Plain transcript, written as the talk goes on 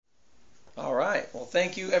right. Well,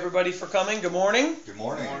 thank you, everybody, for coming. Good morning. Good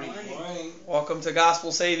morning. Good morning. Welcome to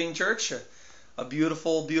Gospel Saving Church. A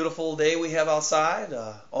beautiful, beautiful day we have outside.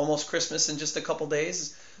 Almost Christmas in just a couple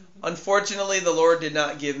days. Unfortunately, the Lord did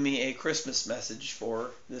not give me a Christmas message for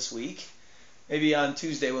this week. Maybe on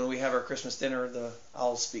Tuesday when we have our Christmas dinner,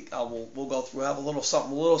 we'll go through, have a little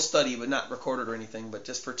something, a little study, but not recorded or anything. But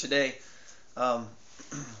just for today,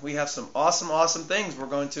 we have some awesome things we're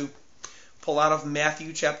going to pull out of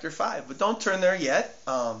Matthew chapter 5. But don't turn there yet.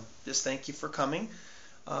 Just thank you for coming.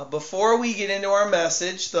 Before we get into our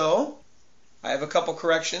message, though, I have a couple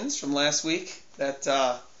corrections from last week that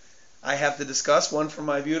I have to discuss. One from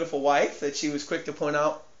my beautiful wife that she was quick to point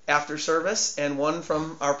out after service, and one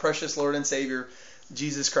from our precious Lord and Savior,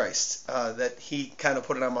 Jesus Christ, that he kind of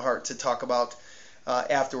put it on my heart to talk about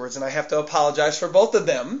afterwards. And I have to apologize for both of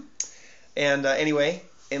them. And anyway,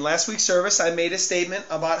 in last week's service, I made a statement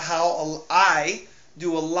about how I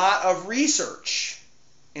do a lot of research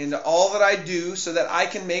into all that I do so that I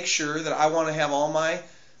can make sure that I want to have all my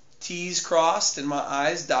T's crossed and my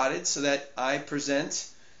I's dotted so that I present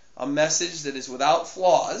a message that is without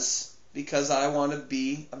flaws, because I want to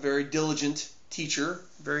be a very diligent teacher,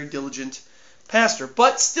 very diligent pastor.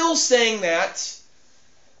 But still saying that,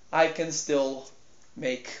 I can still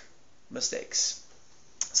make mistakes.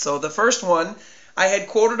 So the first one, I had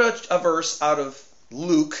quoted a verse out of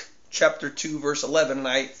Luke chapter 2, verse 11, and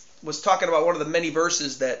I was talking about one of the many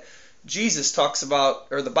verses that Jesus talks about,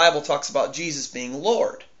 or the Bible talks about Jesus being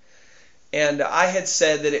Lord. And I had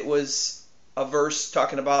said that it was a verse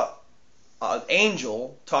talking about an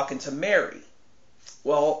angel talking to Mary.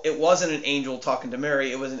 Well, it wasn't an angel talking to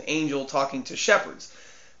Mary, it was an angel talking to shepherds.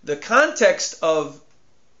 The context of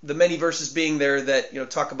the many verses being there that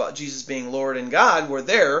talk about Jesus being Lord and God were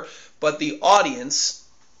there, but the audience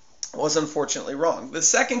was unfortunately wrong. The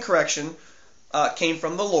second correction came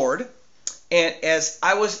from the Lord, and as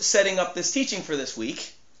I was setting up this teaching for this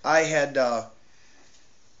week, I had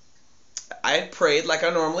prayed like I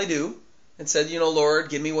normally do and said, Lord,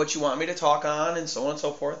 give me what you want me to talk on, and so on and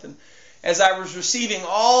so forth. And as I was receiving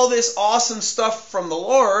all this awesome stuff from the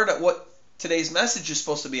Lord, what today's message is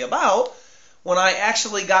supposed to be about, when I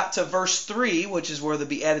actually got to verse 3, which is where the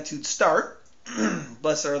Beatitudes start,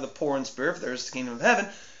 blessed are the poor in spirit, for theirs is the kingdom of heaven,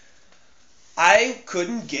 I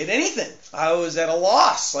couldn't get anything. I was at a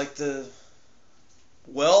loss, like the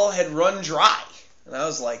well had run dry. And I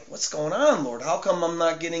was like, what's going on, Lord? How come I'm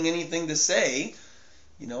not getting anything to say,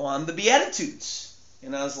 on the Beatitudes?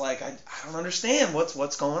 And I was like, I don't understand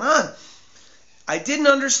what's going on. I didn't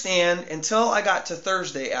understand until I got to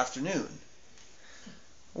Thursday afternoon,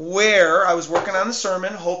 where I was working on the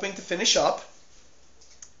sermon, hoping to finish up,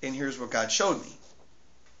 and here's what God showed me.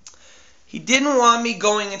 He didn't want me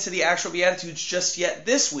going into the actual Beatitudes just yet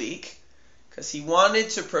this week, because he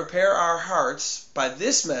wanted to prepare our hearts by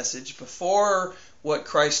this message before what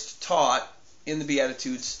Christ taught in the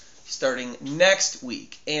Beatitudes starting next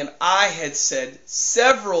week. And I had said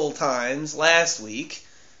several times last week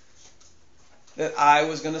that I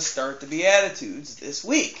was going to start the Beatitudes this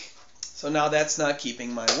week. So now that's not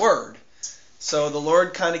keeping my word. So the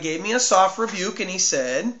Lord kind of gave me a soft rebuke, and he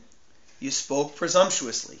said, you spoke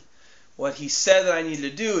presumptuously. What he said that I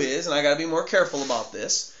needed to do is, and I got to be more careful about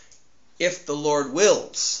this, if the Lord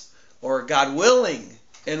wills, or God willing,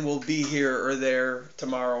 and we'll be here or there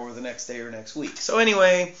tomorrow or the next day or next week. So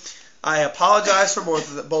anyway, I apologize for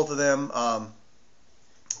both of them.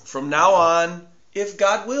 From now on, if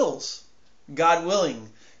God wills, God willing,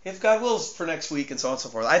 if God wills for next week, and so on and so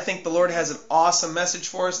forth. I think the Lord has an awesome message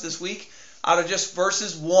for us this week out of just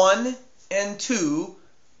verses 1 and 2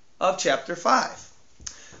 of chapter 5.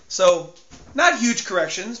 So, not huge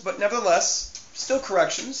corrections, but nevertheless, still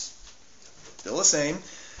corrections. Still the same.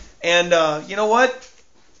 And you know what?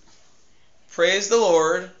 Praise the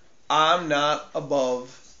Lord, I'm not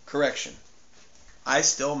above correction. I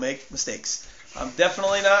still make mistakes. I'm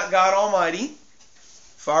definitely not God Almighty.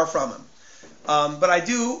 Far from Him. But I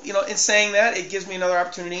do, in saying that, it gives me another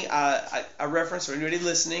opportunity, a reference for anybody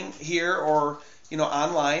listening here or,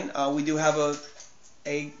 online. We do have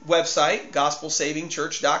a website,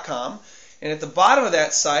 gospelsavingchurch.com. And at the bottom of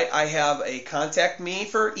that site, I have a contact me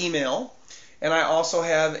for email. And I also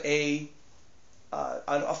have a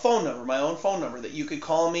phone number, my own phone number, that you could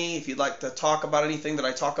call me if you'd like to talk about anything that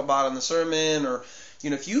I talk about in the sermon, or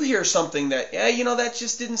if you hear something that, that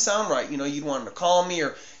just didn't sound right, you'd want to call me,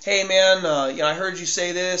 or, hey man, I heard you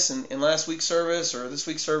say this in last week's service or this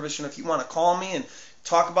week's service, if you want to call me and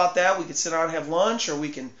talk about that, we could sit down and have lunch, or we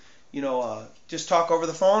can, just talk over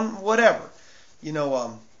the phone, whatever,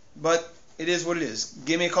 but it is what it is.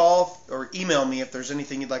 Give me a call or email me if there's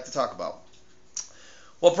anything you'd like to talk about.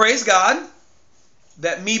 Well, praise God.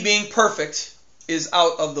 that me being perfect is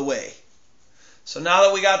out of the way. So now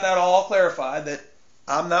that we got that all clarified, that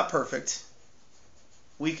I'm not perfect,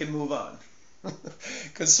 we can move on.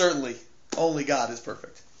 Because certainly only God is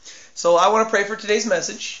perfect. So I want to pray for today's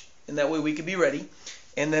message, and that way we can be ready.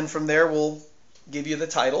 And then from there we'll give you the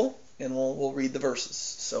title, and we'll read the verses.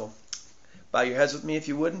 So bow your heads with me if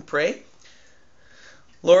you would and pray.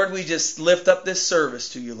 Lord, we just lift up this service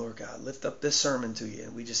to you, Lord God. Lift up this sermon to you.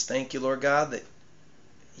 And we just thank you, Lord God, that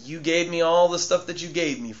you gave me all the stuff that you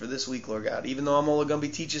gave me for this week, Lord God. Even though I'm only going to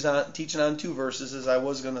be teaching on 2 verses, as I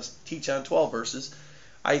was going to teach on 12 verses,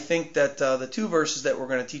 I think that the 2 verses that we're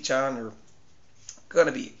going to teach on are going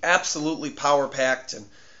to be absolutely power-packed and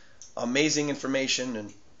amazing information.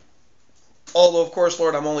 And although, of course,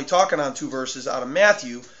 Lord, I'm only talking on 2 verses out of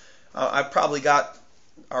Matthew, I've probably got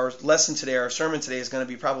our lesson today, our sermon today is going to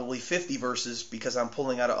be probably 50 verses because I'm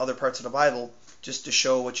pulling out of other parts of the Bible just to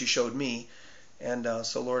show what you showed me. And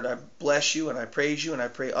so, Lord, I bless you and I praise you, and I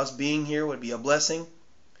pray us being here would be a blessing.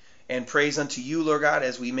 And praise unto you, Lord God,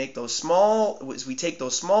 as we take those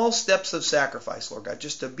small steps of sacrifice, Lord God,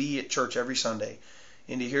 just to be at church every Sunday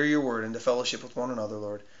and to hear your word and to fellowship with one another,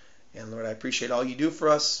 Lord. And Lord, I appreciate all you do for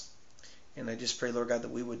us. And I just pray, Lord God,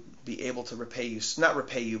 that we would be able to repay you, not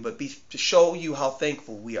repay you, but to show you how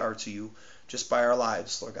thankful we are to you just by our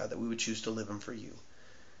lives, Lord God, that we would choose to live them for you.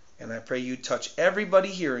 And I pray you touch everybody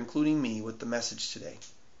here, including me, with the message today.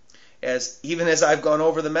 Even as I've gone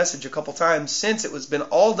over the message a couple times since it was been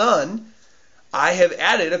all done, I have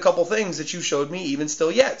added a couple things that you showed me even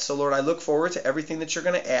still yet. So, Lord, I look forward to everything that you're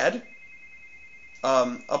going to add.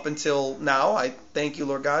 Up until now, I thank you,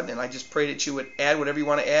 Lord God, and I just pray that you would add whatever you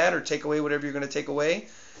want to add or take away whatever you're going to take away.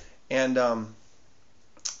 And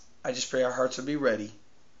I just pray our hearts would be ready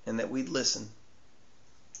and that we'd listen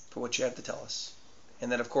for what you have to tell us.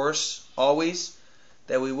 And that, of course, always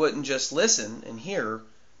that we wouldn't just listen and hear,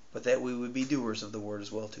 but that we would be doers of the word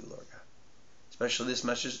as well too, Lord God. Especially this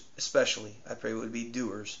message, I pray we would be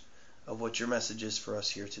doers of what your message is for us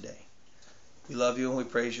here today. We love you and we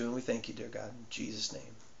praise you and we thank you, dear God. In Jesus'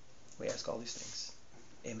 name, we ask all these things.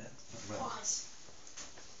 Amen.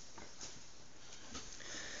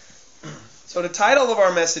 So the title of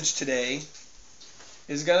our message today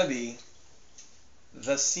is going to be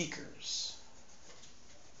The Seekers.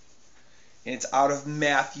 And it's out of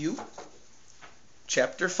Matthew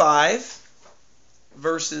chapter 5,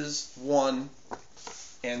 verses 1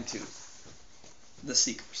 and 2. The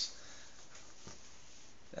Seekers.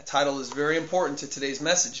 That title is very important to today's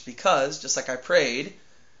message because, just like I prayed,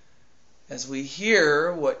 as we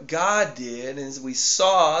hear what God did, and as we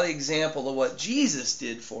saw the example of what Jesus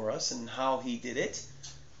did for us and how he did it,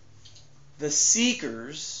 the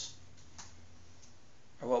seekers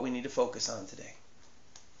are what we need to focus on today.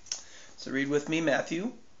 So read with me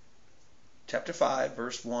Matthew chapter 5,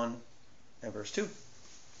 verse 1 and verse 2.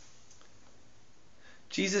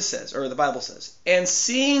 Jesus says, or the Bible says, "And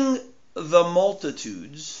seeing the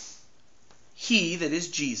multitudes, he," that is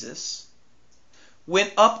Jesus,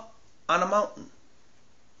 "went up on a mountain.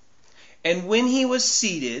 And when he was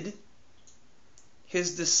seated,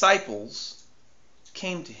 his disciples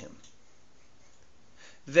came to him.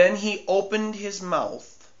 Then he opened his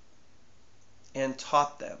mouth and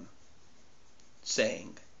taught them,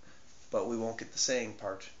 saying," but we won't get the saying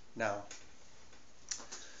part now.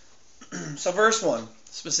 So verse 1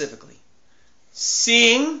 specifically.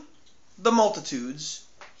 "Seeing the multitudes,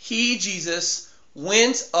 he," Jesus,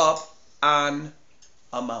 "went up on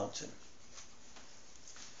a mountain."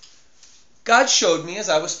 God showed me as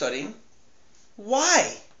I was studying,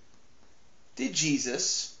 why did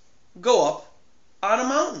Jesus go up on a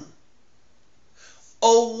mountain?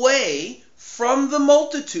 Away from the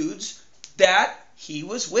multitudes that he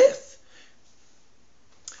was with.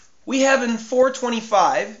 We have in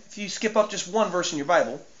 4:25, if you skip up just one verse in your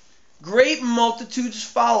Bible, "Great multitudes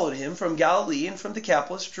followed him from Galilee and from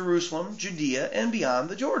Decapolis, Jerusalem, Judea, and beyond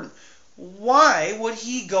the Jordan." Why would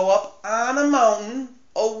he go up on a mountain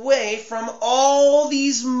away from all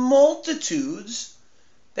these multitudes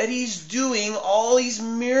that he's doing all these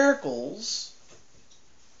miracles,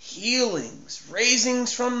 healings,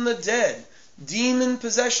 raisings from the dead, demon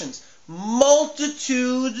possessions?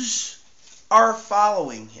 Multitudes are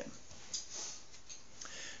following him.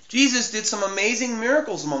 Jesus did some amazing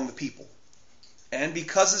miracles among the people. And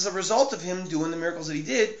because as a result of him doing the miracles that he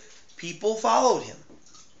did, people followed him.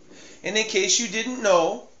 And in case you didn't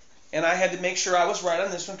know, and I had to make sure I was right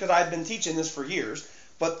on this one because I've been teaching this for years,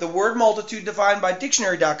 but the word multitude defined by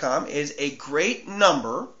dictionary.com is a great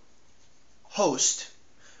number, host,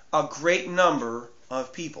 a great number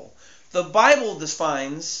of people. The Bible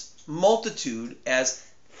defines multitude as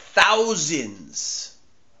thousands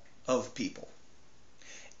of people.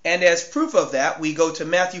 And as proof of that, we go to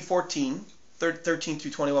Matthew 14, 13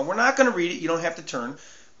 through 21. We're not going to read it. You don't have to turn.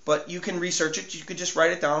 But you can research it. You could just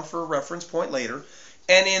write it down for a reference point later.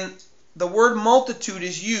 And the word multitude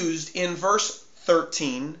is used in verse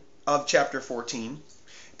 13 of chapter 14.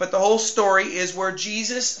 But the whole story is where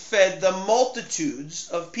Jesus fed the multitudes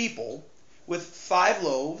of people with 5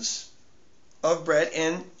 loaves of bread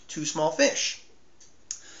and 2 small fish.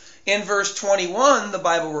 In verse 21, the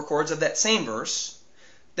Bible records of that same verse,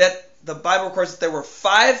 that the Bible records that there were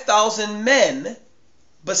 5,000 men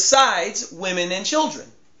besides women and children.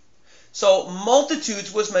 So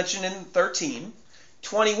multitudes was mentioned in 13.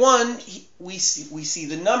 21, we see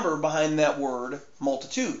the number behind that word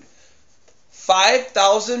multitude.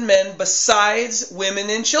 5,000 men besides women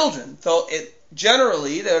and children. So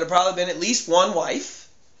generally, there would have probably been at least one wife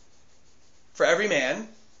for every man.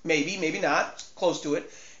 Maybe not, close to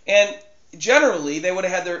it. And generally, they would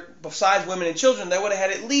have had besides women and children, they would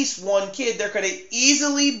have had at least one kid. There could have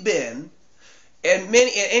easily been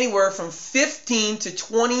anywhere from 15 to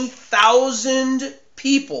 20,000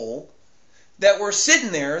 people that were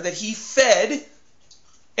sitting there that he fed,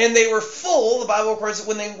 and they were full. The Bible records that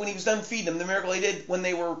when he was done feeding them, the miracle he did, when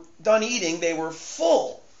they were done eating, they were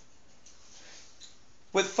full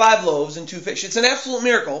with 5 loaves and 2 fish. It's an absolute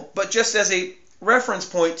miracle, but just as a reference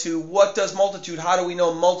point to what does multitude, how do we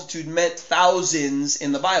know multitude meant thousands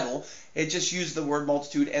in the Bible? It just used the word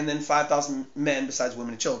multitude and then 5,000 men besides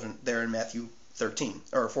women and children there in Matthew 13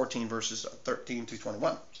 or 14 verses 13 through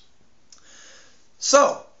 21.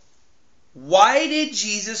 So, why did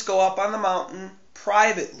Jesus go up on the mountain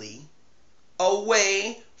privately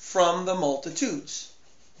away from the multitudes?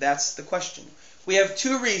 That's the question. We have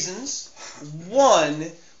 2 reasons.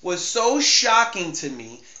 One was so shocking to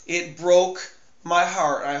me, it broke my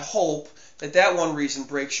heart. I hope that one reason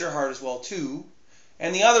breaks your heart as well too.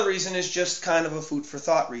 And the other reason is just kind of a food for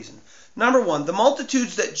thought reason. Number 1, the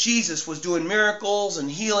multitudes that Jesus was doing miracles and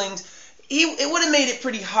healings, it would have made it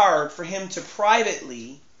pretty hard for him to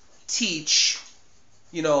privately teach,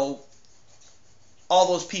 all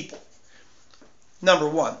those people. Number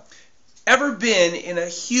 1, ever been in a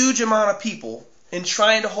huge amount of people and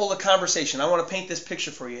trying to hold a conversation? I want to paint this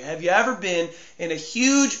picture for you. Have you ever been in a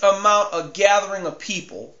huge amount of gathering of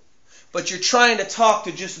people, but you're trying to talk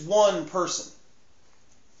to just one person?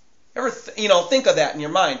 Ever think of that in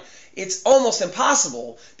your mind? It's almost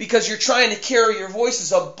impossible because you're trying to carry your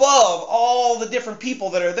voices above all the different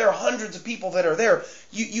people that are there, hundreds of people that are there.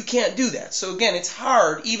 You can't do that. So again, it's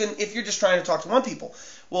hard even if you're just trying to talk to one people.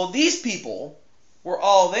 Well, these people were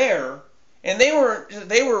all there, and they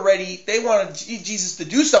were ready. They wanted Jesus to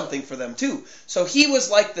do something for them too. So he was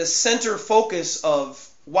like the center focus of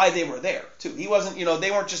why they were there too. He wasn't,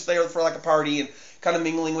 they weren't just there for like a party and kind of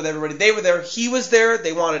mingling with everybody. They were there. He was there.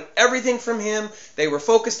 They wanted everything from him. They were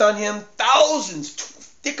focused on him.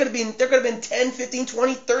 Thousands. There could have been 10, 15,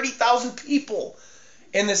 20, 30,000 people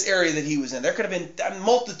in this area that he was in. There could have been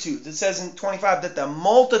multitudes. It says in 25 that the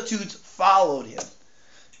multitudes followed him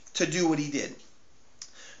to do what he did.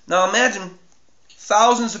 Now imagine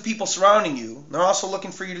thousands of people surrounding you. They're also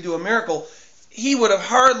looking for you to do a miracle. He would have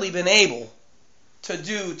hardly been able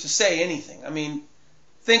to say anything. I mean,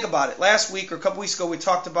 think about it. Last week or a couple weeks ago, we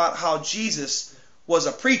talked about how Jesus was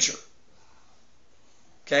a preacher.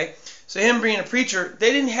 Okay? So him being a preacher,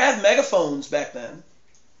 they didn't have megaphones back then.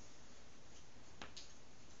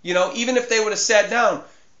 Even if they would have sat down.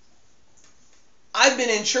 I've been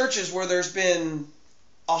in churches where there's been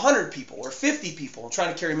 100 people or 50 people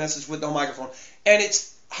trying to carry a message with no microphone. And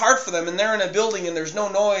it's hard for them, and they're in a building and there's no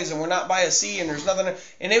noise and we're not by a sea and there's nothing.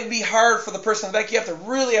 And it would be hard for the person in the back. You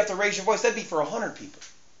really have to raise your voice. That'd be for 100 people.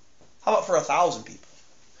 How about for 1,000 people?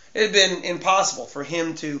 It had been impossible for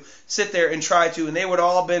him to sit there and try to, and they would have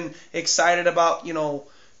all been excited about,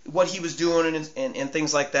 what he was doing and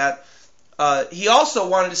things like that. He also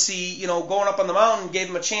wanted to see, going up on the mountain, gave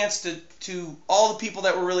him a chance to all the people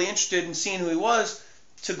that were really interested in seeing who he was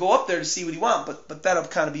to go up there to see what he wanted. But that'll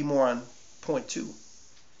kind of be more on point 2.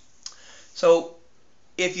 So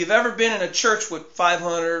if you've ever been in a church with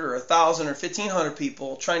 500 or 1,000 or 1,500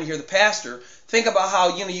 people trying to hear the pastor, think about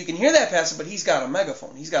how, you can hear that pastor, but he's got a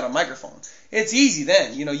megaphone. He's got a microphone. It's easy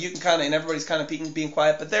then. You can kind of, and everybody's kind of being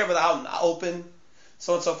quiet, but they're out and open,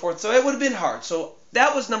 so on and so forth. So it would have been hard. So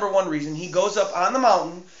that was number 1 reason. He goes up on the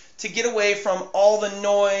mountain to get away from all the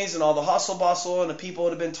noise and all the hustle bustle and the people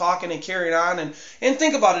that have been talking and carrying on. And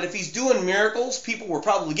think about it. If he's doing miracles, people were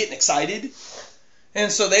probably getting excited. And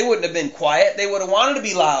so they wouldn't have been quiet. They would have wanted to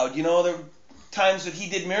be loud. There were times that he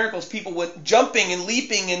did miracles, people with jumping and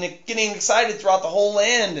leaping and getting excited throughout the whole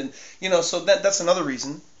land. And, so that's another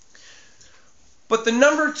reason. But the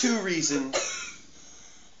number 2 reason,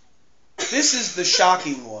 this is the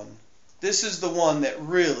shocking one. This is the one that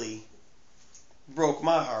really broke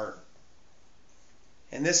my heart.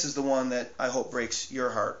 And this is the one that I hope breaks your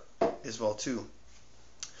heart as well too.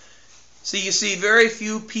 See, you see, very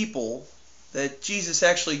few people that Jesus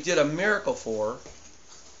actually did a miracle for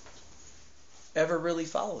ever really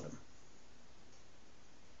followed him.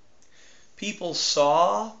 People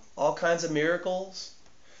saw all kinds of miracles.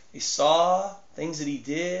 They saw things that he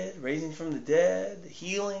did, raising from the dead, the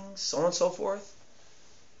healings, so on and so forth.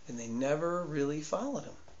 And they never really followed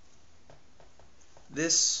him.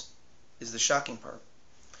 This is the shocking part.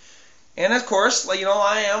 And of course, I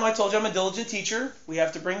told you I'm a diligent teacher. We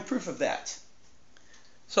have to bring proof of that.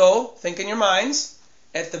 So, think in your minds,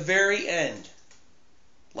 at the very end,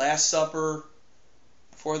 Last Supper,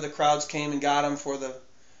 before the crowds came and got him, before the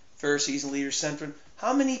Pharisees and leaders sent for him,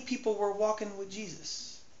 how many people were walking with Jesus?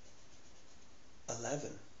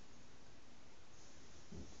 11.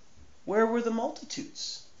 Where were the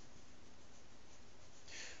multitudes?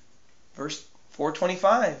 Verse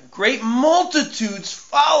 4:25. Great multitudes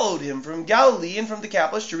followed him from Galilee and from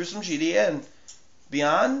Decapolis, Jerusalem, Judea, and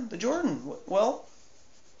beyond the Jordan. Well,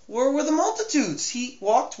 where were the multitudes? He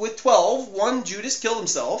walked with 12. One, Judas, killed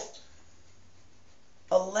himself.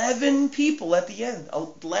 11 people at the end.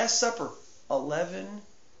 Last Supper. 11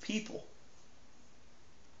 people.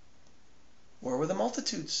 Where were the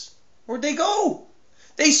multitudes? Where'd they go?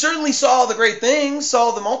 They certainly saw the great things,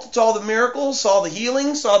 saw the miracles, saw the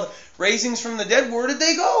healings, saw the raisings from the dead. Where did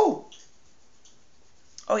they go?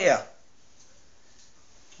 Oh yeah.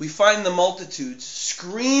 We find the multitudes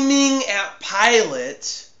screaming at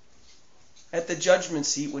Pilate at the judgment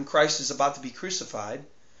seat when Christ is about to be crucified,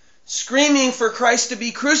 screaming for Christ to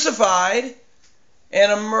be crucified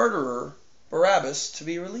and a murderer, Barabbas, to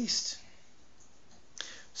be released.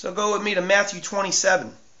 So go with me to Matthew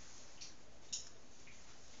 27.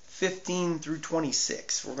 15 through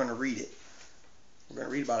 26. We're going to read it. We're going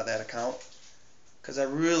to read about that account because I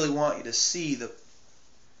really want you to see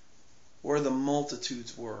where the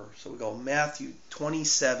multitudes were. So we go Matthew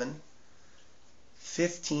 27,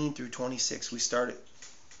 15 through 26. We start at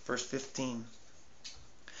verse 15.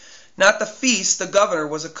 Now at the feast, the governor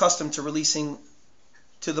was accustomed to releasing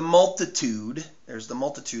to the multitude, there's the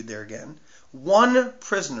multitude there again, one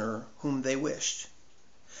prisoner whom they wished.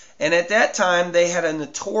 And at that time, they had a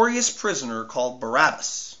notorious prisoner called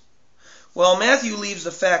Barabbas. Well, Matthew leaves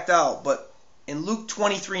the fact out, but in Luke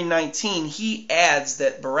 23:19, he adds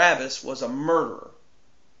that Barabbas was a murderer.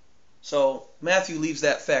 So Matthew leaves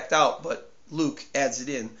that fact out, but Luke adds it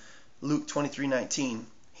in. Luke 23:19,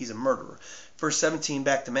 he's a murderer. Verse 17,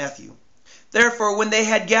 back to Matthew. Therefore, when they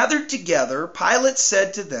had gathered together, Pilate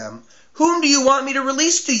said to them, "Whom do you want me to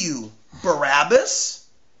release to you, Barabbas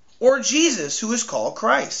or Jesus, who is called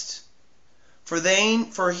Christ?" For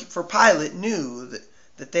Pilate knew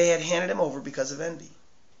that they had handed him over because of envy.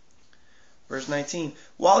 Verse 19.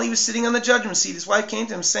 While he was sitting on the judgment seat, his wife came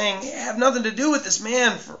to him, saying, "Have nothing to do with this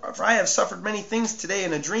man, for I have suffered many things today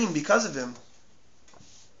in a dream because of him."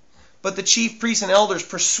 But the chief priests and elders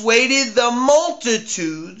persuaded the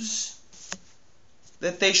multitudes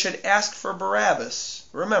that they should ask for Barabbas,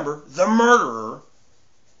 remember, the murderer,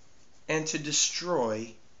 and to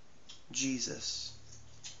destroy Jesus.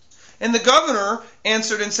 And the governor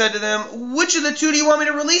answered and said to them, "Which of the two do you want me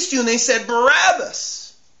to release to you?" And they said,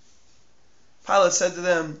 "Barabbas." Pilate said to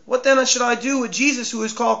them, "What then should I do with Jesus, who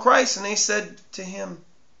is called Christ?" And they said to him,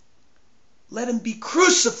 "Let him be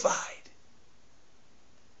crucified."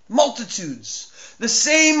 Multitudes. The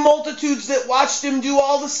same multitudes that watched him do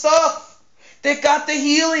all the stuff, that got the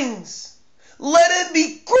healings. Let him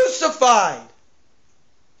be crucified.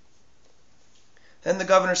 Then the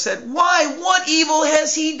governor said, "Why? What evil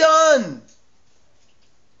has he done?"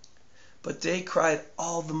 But they cried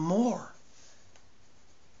all the more.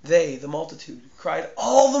 They, the multitude, cried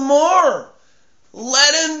all the more,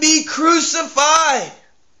 "Let him be crucified."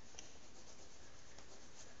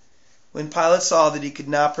 When Pilate saw that he could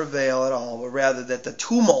not prevail at all, but rather that the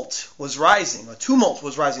tumult was rising,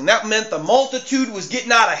 that meant the multitude was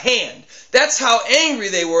getting out of hand. That's how angry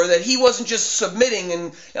they were that he wasn't just submitting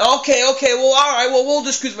and, okay, well, all right, well, we'll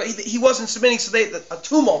just crucify. He wasn't submitting, so a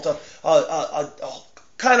tumult,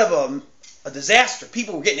 kind of a disaster.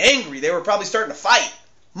 People were getting angry. They were probably starting to fight.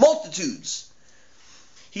 Multitudes.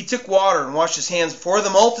 He took water and washed his hands before the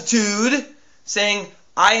multitude, saying,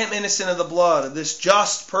 "I am innocent of the blood of this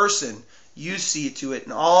just person. You see to it."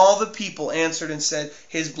 And all the people answered and said,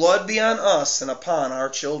 "His blood be on us and upon our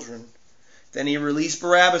children." Then he released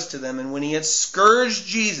Barabbas to them, and when he had scourged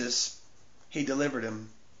Jesus, he delivered him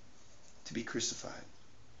to be crucified.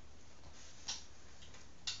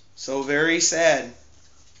 So very sad.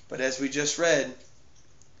 But as we just read,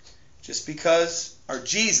 just because our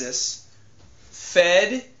Jesus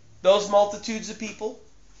fed those multitudes of people,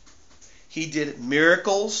 he did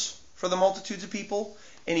miracles for the multitudes of people,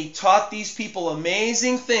 and he taught these people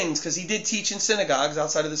amazing things, because he did teach in synagogues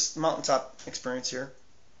outside of this mountaintop experience here.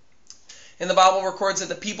 And the Bible records that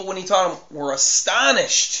the people, when he taught them, were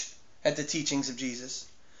astonished at the teachings of Jesus.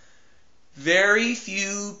 Very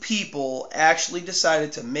few people actually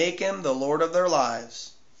decided to make him the Lord of their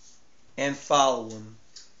lives and follow him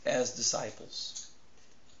as disciples.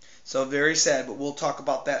 So very sad, but we'll talk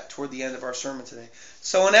about that toward the end of our sermon today.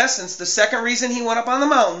 So in essence, the second reason he went up on the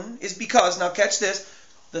mountain is because, now catch this,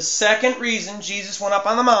 the second reason Jesus went up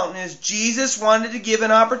on the mountain is Jesus wanted to give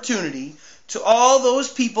an opportunity to all those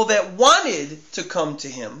people that wanted to come to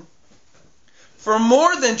him for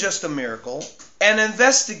more than just a miracle and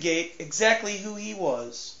investigate exactly who he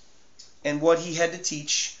was and what he had to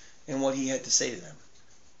teach and what he had to say to them.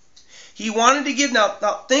 He wanted to give, now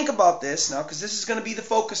think about this now, because this is going to be the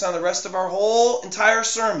focus on the rest of our whole entire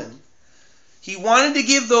sermon. He wanted to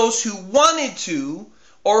give those who wanted to,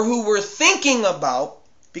 or who were thinking about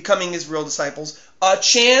becoming his real disciples, a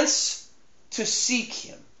chance to seek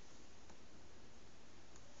him.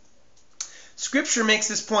 Scripture makes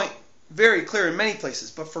this point very clear in many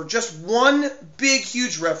places, but for just one big,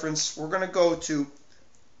 huge reference, we're going to go to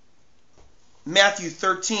Matthew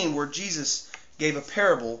 13, where Jesus gave a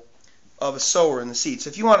parable of a sower and the seed. So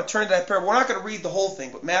if you want to turn to that parable, we're not going to read the whole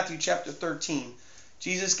thing, but Matthew chapter 13,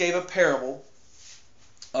 Jesus gave a parable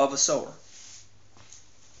of a sower.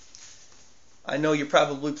 I know you're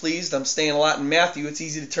probably pleased. I'm staying a lot in Matthew. It's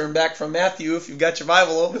easy to turn back from Matthew if you've got your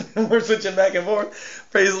Bible open. We're switching back and forth.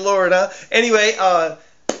 Praise the Lord, huh? Anyway,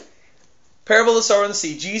 parable of the sower and the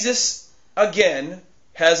seed. Jesus, again,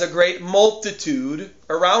 has a great multitude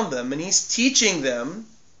around them, and he's teaching them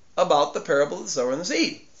about the parable of the sower and the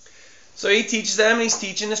seed. So he teaches them, and he's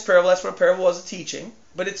teaching this parable. That's what a parable was, a teaching.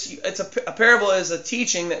 But a parable is a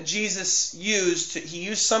teaching that Jesus used. He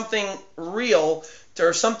used something real,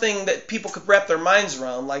 or something that people could wrap their minds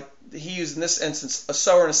around, like he used in this instance, a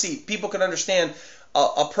sower and a seed. People could understand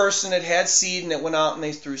a person that had seed and that went out and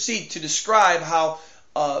they threw seed, to describe how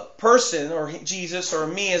a person, or Jesus, or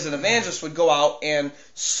me as an evangelist, would go out and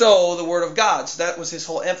sow the word of God. So that was his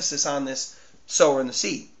whole emphasis on this sower and the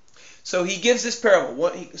seed. So he gives this parable.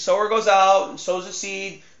 The sower goes out and sows a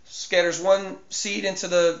seed, scatters one seed into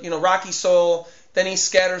the rocky soil, then he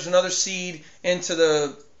scatters another seed into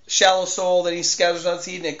the shallow soil, then he scatters another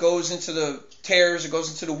seed and it goes into the tares, it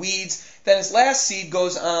goes into the weeds. Then his last seed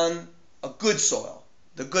goes on a good soil,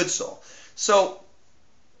 the good soil. So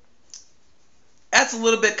that's a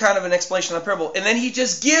little bit kind of an explanation of the parable. And then he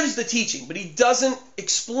just gives the teaching, but he doesn't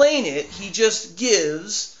explain it. He just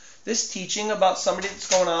gives this teaching about somebody that's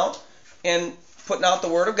going out and putting out the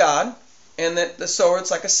word of God, and that the sower,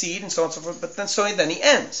 it's like a seed, and so on and so forth. But then he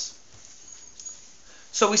ends.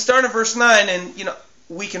 So we start in verse 9, and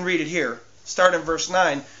we can read it here. Start in verse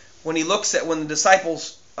 9 when the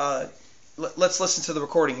disciples. Let's listen to the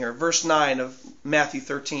recording here. Verse 9 of Matthew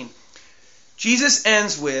 13. Jesus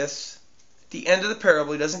ends with the end of the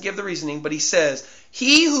parable. He doesn't give the reasoning, but he says,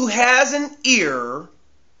 "He who has an ear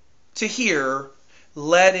to hear,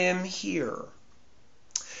 let him hear."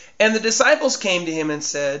 And the disciples came to him and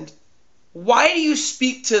said, "Why do you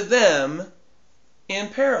speak to them in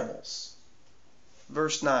parables?"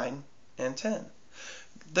 Verse 9 and 10.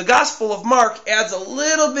 The Gospel of Mark adds a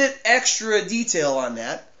little bit extra detail on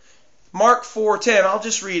that. Mark 4:10, I'll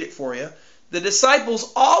just read it for you. The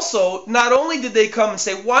disciples also, not only did they come and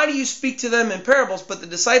say, "Why do you speak to them in parables?" but the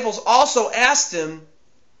disciples also asked him,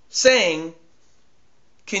 saying,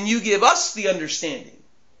 "Can you give us the understanding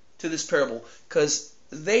to this parable?" Because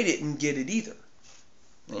they didn't get it either.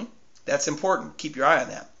 Okay? That's important. Keep your eye on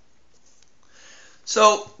that.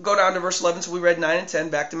 So, go down to verse 11. So we read 9 and 10,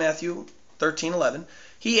 back to Matthew 13:11.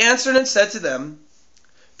 He answered and said to them,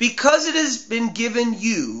 "Because it has been given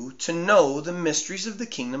you to know the mysteries of the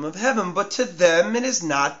kingdom of heaven, but to them it has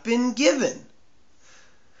not been given.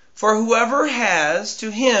 For whoever has,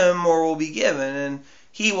 to him more will be given, and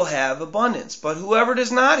he will have abundance. But whoever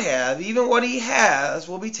does not have, even what he has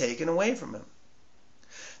will be taken away from him.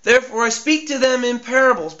 Therefore I speak to them in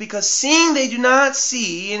parables, because seeing they do not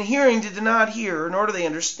see, and hearing they do not hear, nor do they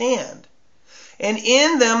understand. And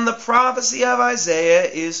in them the prophecy of Isaiah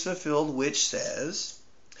is fulfilled, which says,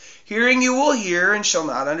 Hearing you will hear, and shall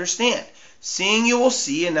not understand. Seeing you will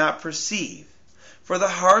see, and not perceive. For the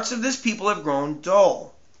hearts of this people have grown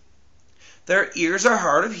dull. Their ears are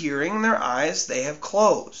hard of hearing, and their eyes they have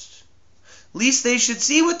closed. lest they should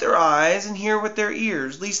see with their eyes and hear with their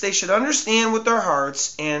ears, lest they should understand with their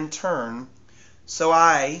hearts and turn, so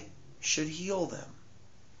I should heal them.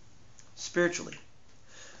 Spiritually.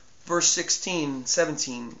 Verse 16,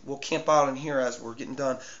 17, we'll camp out in here as we're getting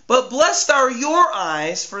done. But blessed are your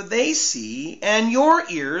eyes, for they see, and your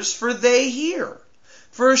ears, for they hear.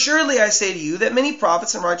 For assuredly I say to you that many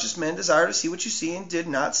prophets and righteous men desire to see what you see and did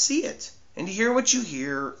not see it, and to hear what you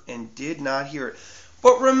hear and did not hear it.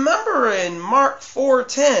 But remember in Mark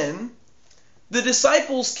 4:10, the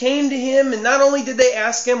disciples came to him, and not only did they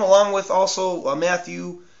ask him, along with also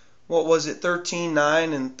Matthew,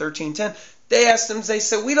 13:9 and 13:10, they asked him, they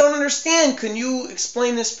said, we don't understand. Can you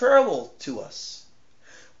explain this parable to us?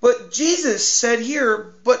 But Jesus said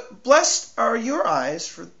here, but blessed are your eyes,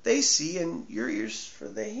 for they see, and your ears, for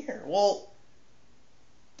they hear. Well,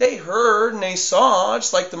 they heard and they saw,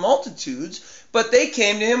 just like the multitudes, but they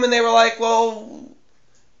came to him and they were like, well,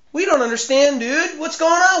 we don't understand, dude. What's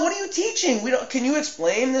going on? What are you teaching? Can you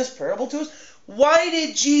explain this parable to us? Why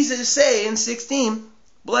did Jesus say in 16,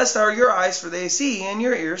 blessed are your eyes, for they see, and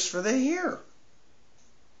your ears, for they hear?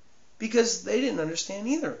 Because they didn't understand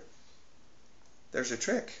either. There's a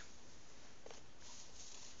trick.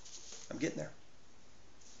 I'm getting there.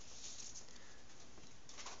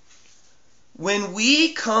 When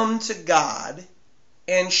we come to God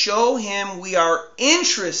and show Him we are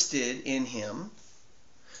interested in Him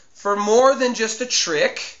for more than just a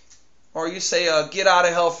trick, or you say a get out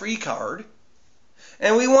of hell free card,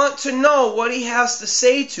 and we want to know what He has to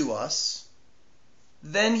say to us,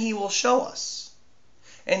 then He will show us.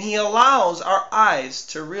 And He allows our eyes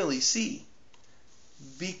to really see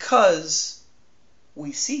because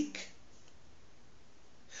we seek.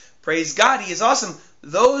 Praise God, He is awesome.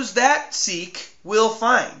 Those that seek will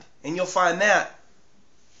find. And you'll find that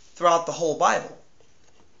throughout the whole Bible.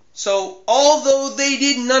 So, although they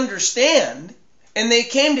didn't understand, and they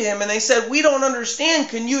came to Him and they said, we don't understand,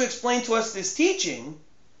 can you explain to us this teaching?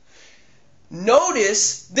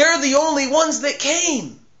 Notice, they're the only ones that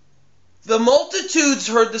came. The multitudes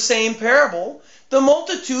heard the same parable. The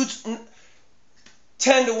multitudes,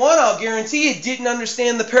 10 to 1, I'll guarantee you, didn't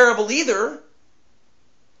understand the parable either.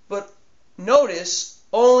 But notice,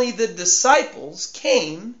 only the disciples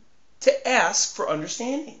came to ask for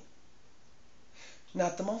understanding.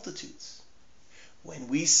 Not the multitudes. When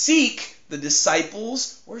we seek, the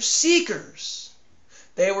disciples were seekers.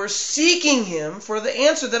 They were seeking Him for the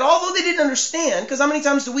answer that although they didn't understand, because how many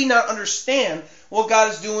times do we not understand what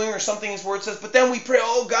God is doing or something His Word says, but then we pray,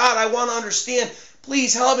 oh God, I want to understand.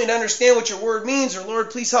 Please help me to understand what your Word means, or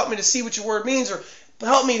Lord, please help me to see what your Word means, or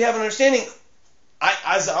help me to have an understanding.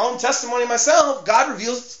 As a own testimony myself, God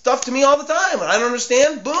reveals stuff to me all the time. When I don't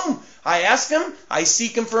understand, boom, I ask Him, I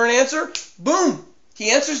seek Him for an answer, boom,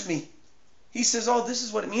 He answers me. He says, oh, this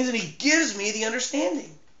is what it means, and He gives me the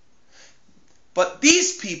understanding. But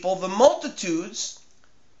these people, the multitudes,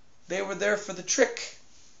 they were there for the trick.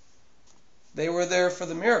 They were there for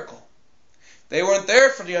the miracle. They weren't there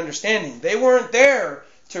for the understanding. They weren't there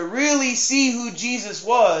to really see who Jesus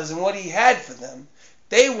was and what He had for them.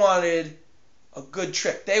 They wanted a good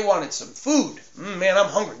trick. They wanted some food. Man, I'm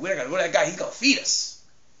hungry. We gotta go to that guy. He's going to feed us.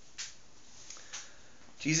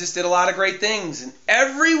 Jesus did a lot of great things. And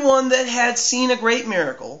everyone that had seen a great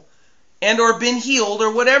miracle and or been healed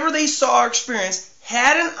or whatever they saw or experienced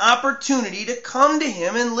had an opportunity to come to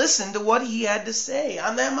Him and listen to what He had to say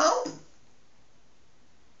on that mountain.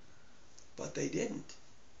 But they didn't.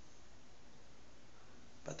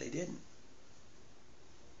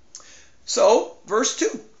 So, verse 2.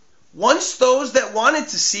 Once those that wanted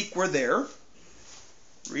to seek were there,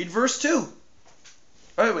 read verse 2.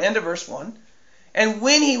 End of verse 1. And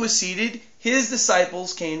when He was seated, His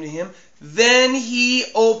disciples came to Him. Then He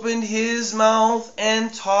opened His mouth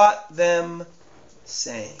and taught them,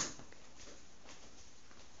 saying.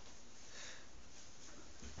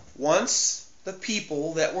 Once the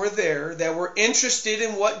people that were there, that were interested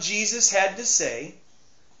in what Jesus had to say,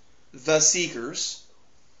 the seekers,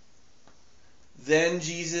 then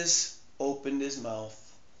Jesus opened His mouth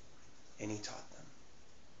and He taught them.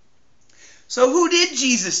 So who did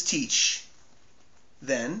Jesus teach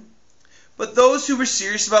then? But those who were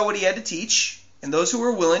serious about what He had to teach, and those who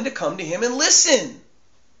were willing to come to Him and listen.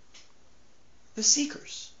 The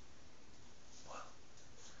seekers. Wow.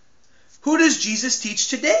 Who does Jesus teach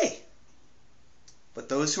today? But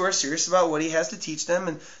those who are serious about what He has to teach them,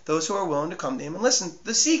 and those who are willing to come to Him and listen.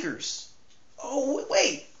 The seekers. Oh,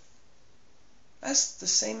 wait. That's the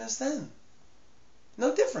same as then.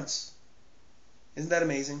 No difference. Isn't that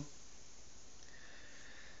amazing?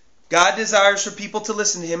 God desires for people to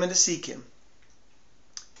listen to Him and to seek Him.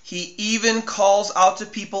 He even calls out to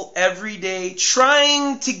people every day,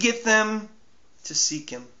 trying to get them to seek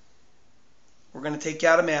him. We're going to take you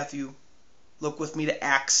out of Matthew. Look with me to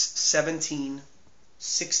Acts 17,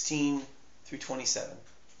 16 through 27.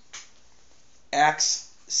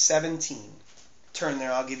 Acts 17. Turn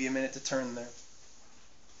there. I'll give you a minute to turn there.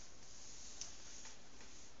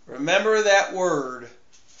 Remember that word,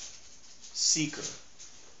 seeker.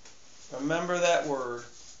 Remember that word,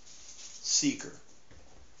 seeker.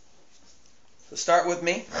 So start with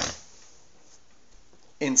me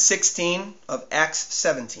in 16 of Acts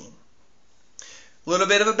 17. A little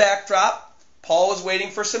bit of a backdrop. Paul was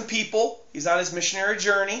waiting for some people. He's on his missionary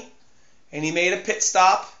journey, and he made a pit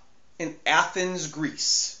stop in Athens,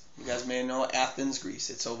 Greece. You guys may know Athens, Greece.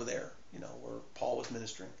 It's over there, where Paul was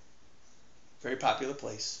ministering. Very popular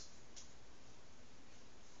place.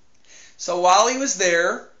 So while he was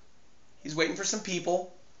there, he's waiting for some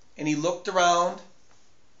people, and he looked around,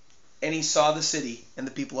 and he saw the city and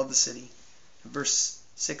the people of the city. Verse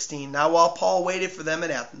 16, now while Paul waited for them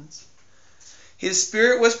at Athens, his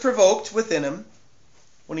spirit was provoked within him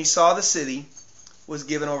when he saw the city was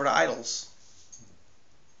given over to idols.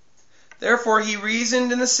 Therefore he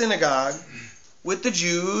reasoned in the synagogue with the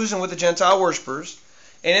Jews and with the Gentile worshippers,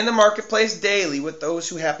 and in the marketplace daily with those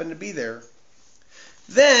who happened to be there.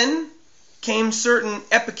 Then came certain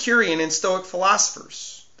Epicurean and Stoic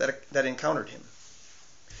philosophers that encountered him.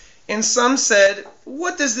 And some said,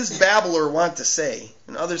 what does this babbler want to say?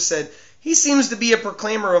 And others said, he seems to be a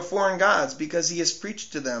proclaimer of foreign gods because he has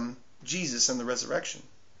preached to them Jesus and the resurrection.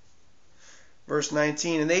 Verse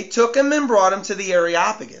 19, and they took him and brought him to the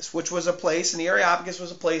Areopagus, which was a place, and the Areopagus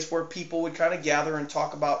was a place where people would kind of gather and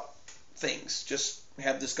talk about things, just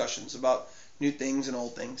have discussions about new things and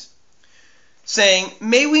old things, saying,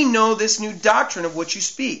 may we know this new doctrine of which you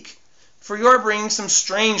speak? For you are bringing some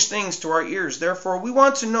strange things to our ears. Therefore, we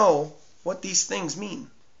want to know what these things mean.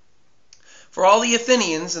 For all the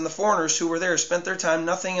Athenians and the foreigners who were there spent their time in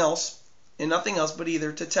nothing else but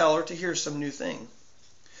either to tell or to hear some new thing.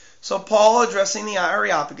 So Paul, addressing the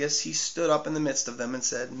Areopagus, he stood up in the midst of them and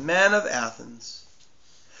said, men of Athens,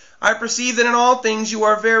 I perceive that in all things you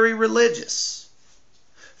are very religious.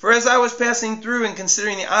 For as I was passing through and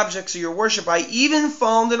considering the objects of your worship, I even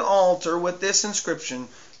found an altar with this inscription,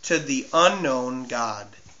 to the unknown God.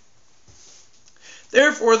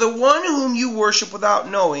 Therefore, the one whom you worship without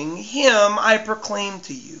knowing, him I proclaim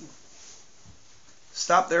to you.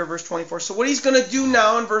 Stop there, verse 24. So what he's going to do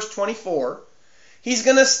now in verse 24, he's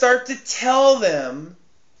going to start to tell them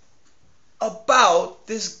about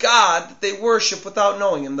this God that they worship without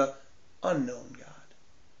knowing him, the unknown God.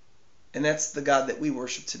 And that's the God that we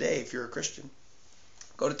worship today if you're a Christian.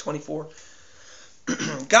 Go to 24.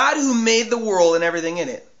 God who made the world and everything in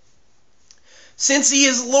it, since he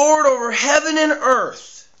is Lord over heaven and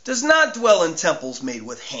earth, does not dwell in temples made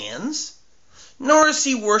with hands, nor is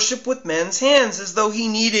he worshipped with men's hands as though he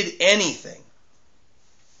needed anything,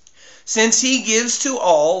 since he gives to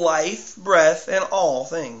all life, breath, and all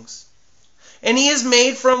things. And he has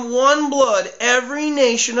made from one blood every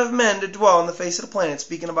nation of men to dwell on the face of the planet.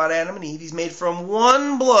 Speaking about Adam and Eve, he's made from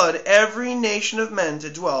one blood every nation of men to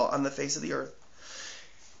dwell on the face of the earth.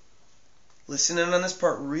 Listen in on this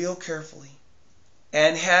part real carefully.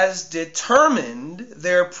 And has determined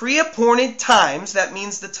their pre-appointed times. That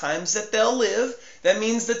means the times that they'll live. That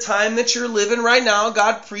means the time that you're living right now.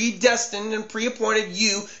 God predestined and pre-appointed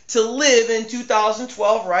you to live in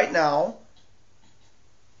 2012 right now.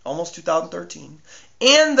 Almost 2013.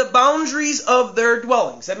 And the boundaries of their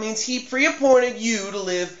dwellings. That means he pre-appointed you to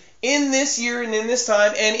live in this year and in this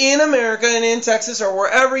time, and in America and in Texas or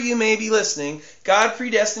wherever you may be listening. God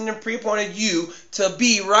predestined and pre-appointed you to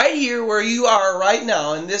be right here where you are right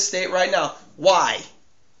now, in this state right now. Why?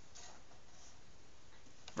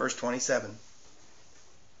 Verse 27.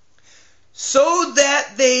 So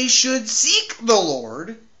that they should seek the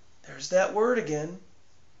Lord. There's that word again.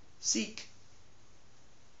 Seek.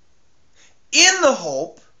 In the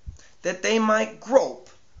hope that they might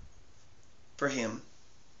grope for him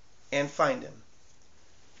and find him,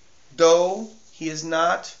 though he is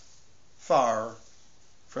not far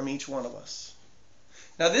from each one of us.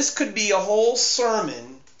 Now this could be a whole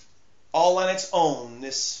sermon all on its own,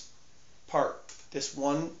 this part, this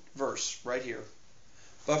one verse right here.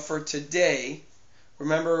 But for today,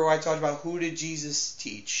 remember I talked about who did Jesus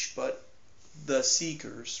teach, but the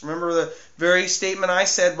seekers. Remember the very statement I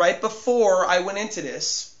said right before I went into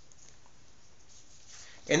this?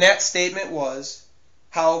 And that statement was,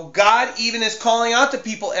 how God even is calling out to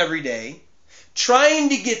people every day, trying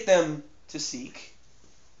to get them to seek.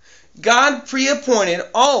 God pre-appointed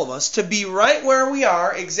all of us to be right where we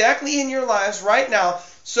are, exactly in your lives right now,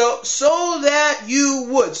 So that you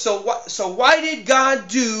would. So why did God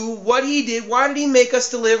do what he did? Why did he make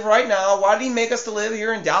us to live right now? Why did he make us to live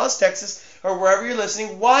here in Dallas, Texas, or wherever you're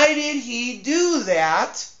listening? Why did he do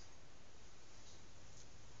that?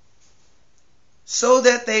 So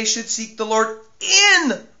that they should seek the Lord in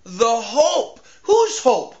the hope. Whose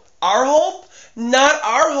hope? Our hope? Not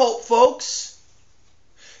our hope, folks.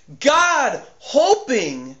 God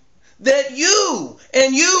hoping that you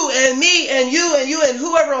and me and you and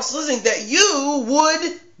whoever else is listening, that you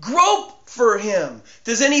would grope for him.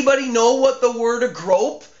 Does anybody know what the word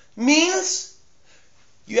grope means?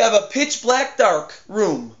 You have a pitch black dark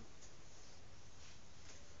room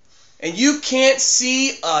and you can't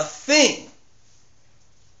see a thing,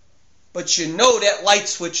 but you know that light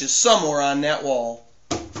switch is somewhere on that wall.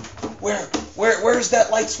 Where's that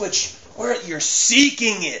light switch? You're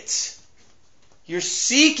seeking it. You're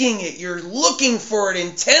seeking it. You're looking for it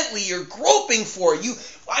intently. You're groping for it.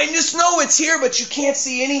 I just know it's here, but you can't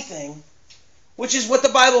see anything. Which is what the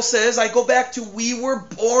Bible says. I go back to, we were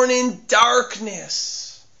born in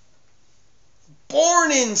darkness.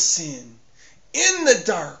 Born in sin. In the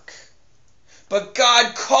dark. But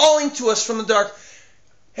God calling to us from the dark.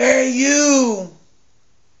 Hey, you.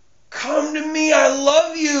 Come to me. I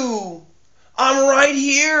love you. I'm right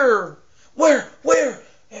here. Where?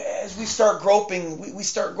 As we start groping, we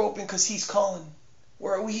start groping because he's calling.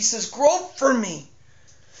 He says, grope for me.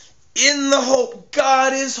 In the hope.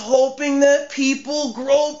 God is hoping that people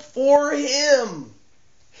grope for him.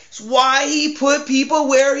 It's why he put people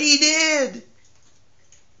where he did.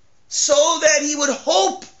 So that he would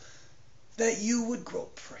hope that you would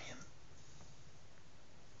grope for him.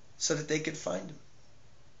 So that they could find him.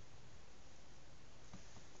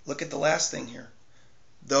 Look at the last thing here.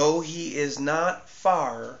 Though he is not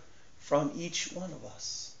far from each one of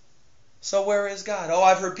us. So where is God? Oh,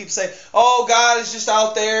 I've heard people say, oh, God is just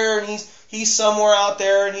out there and he's somewhere out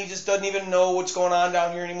there and he just doesn't even know what's going on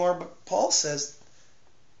down here anymore. But Paul says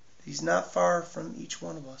he's not far from each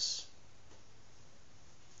one of us.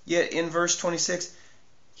 Yet in verse 26,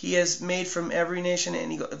 he has made from every nation,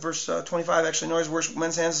 and verse 25 actually, nor has worshipped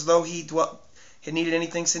men's hands as though he had needed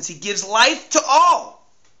anything, since he gives life to all.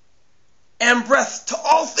 And breath to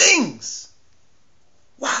all things.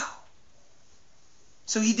 Wow.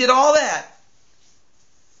 So he did all that.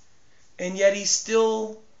 And yet he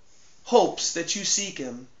still hopes that you seek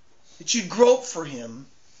him, that you grope for him,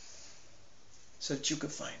 so that you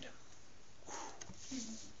could find him.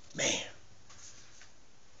 Man.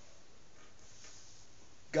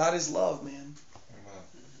 God is love, man.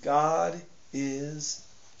 God is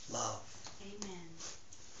love. Amen.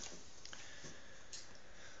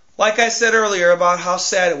 Like I said earlier about how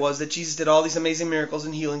sad it was that Jesus did all these amazing miracles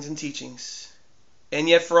and healings and teachings. And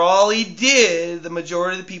yet for all he did, the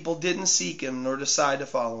majority of the people didn't seek him nor decide to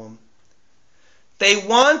follow him. They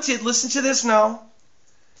wanted, listen to this now,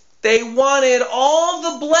 they wanted all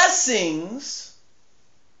the blessings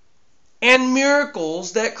and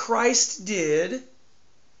miracles that Christ did,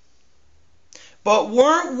 but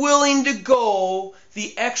weren't willing to go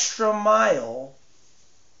the extra mile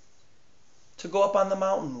to go up on the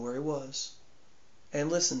mountain where he was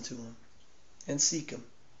and listen to him and seek him.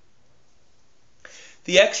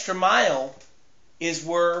 The extra mile is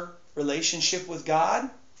where relationship with God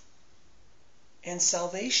and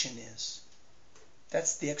salvation is.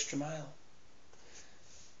 That's the extra mile.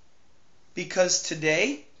 Because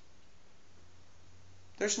today,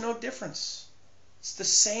 there's no difference. It's the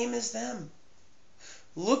same as them.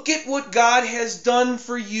 Look at what God has done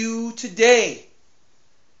for you today.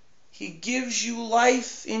 He gives you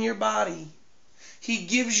life in your body. He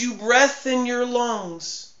gives you breath in your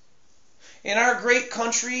lungs. In our great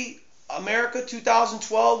country, America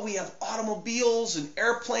 2012, we have automobiles and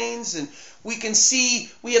airplanes, and we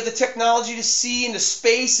have the technology to see into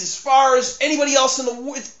space as far as anybody else in the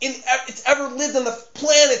world it's ever lived on the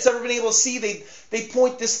planet's ever been able to see. They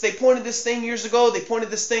pointed this thing years ago. They pointed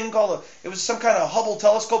this thing it was some kind of Hubble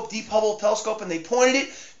telescope, deep Hubble telescope, and they pointed it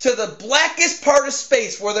to the blackest part of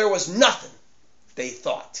space where there was nothing, they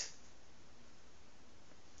thought.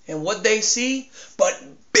 And what they see? But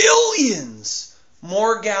billions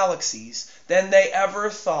more galaxies than they ever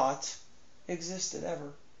thought existed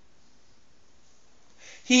ever.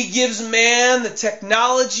 He gives man the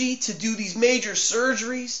technology to do these major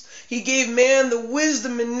surgeries. He gave man the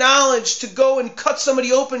wisdom and knowledge to go and cut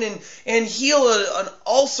somebody open and heal an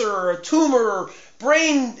ulcer or a tumor or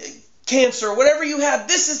brain cancer or whatever you have.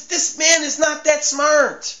 This man is not that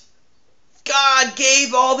smart. God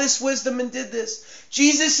gave all this wisdom and did this.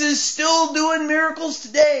 Jesus is still doing miracles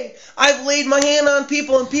today. I've laid my hand on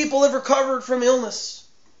people and people have recovered from illness.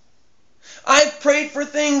 I've prayed for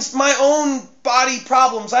things, my own body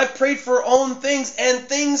problems. I've prayed for own things, and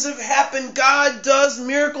things have happened. God does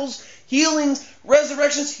miracles, healings,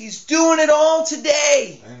 resurrections. He's doing it all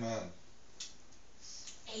today. Amen.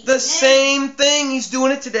 The same thing. He's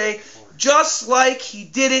doing it today, just like He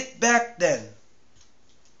did it back then.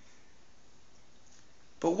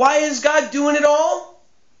 But why is God doing it all?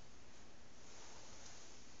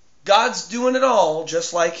 God's doing it all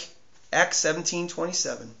just like Acts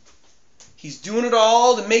 17:27. He's doing it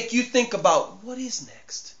all to make you think about, what is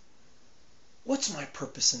next? What's my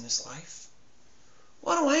purpose in this life?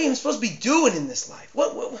 What am I even supposed to be doing in this life?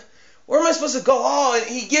 Where am I supposed to go? Oh, and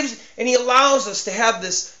He gives and He allows us to have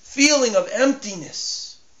this feeling of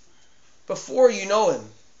emptiness before you know Him.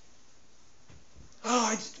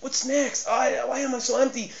 Oh, what's next? Why am I so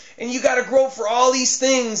empty? And you got to grope for all these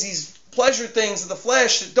things, these pleasure things of the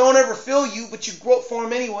flesh that don't ever fill you, but you grope for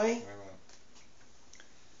them anyway. Amen.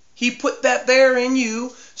 He put that there in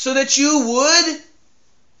you so that you would,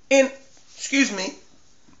 in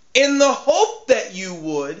the hope that you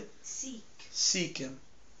would seek Him.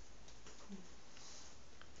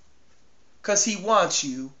 Because He wants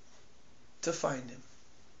you to find Him.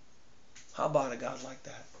 How about a God like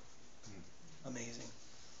that? Amazing.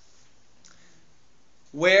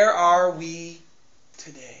 Where are we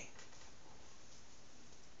today?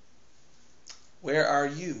 Where are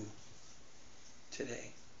you today?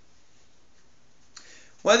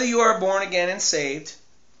 Whether you are born again and saved,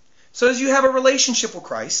 so as you have a relationship with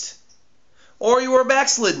Christ, or you are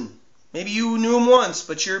backslidden. Maybe you knew Him once,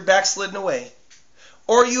 but you're backslidden away.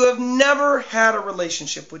 Or you have never had a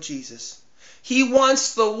relationship with Jesus. He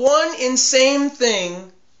wants the one and same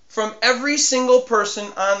thing from every single person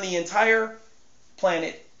on the entire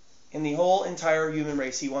planet, in the whole entire human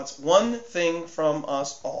race. He wants one thing from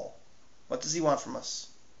us all. What does He want from us?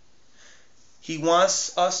 He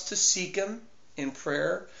wants us to seek Him in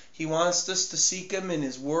prayer. He wants us to seek Him in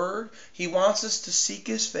His Word. He wants us to seek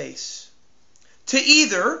His face. To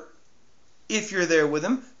either, if you're there with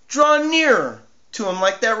Him, draw nearer to Him,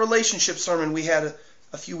 like that relationship sermon we had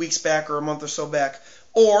a few weeks back or a month or so back.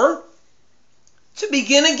 Or to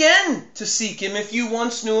begin again to seek Him if you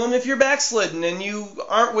once knew Him, if you're backslidden and you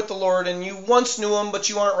aren't with the Lord and you once knew Him but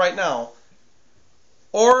you aren't right now.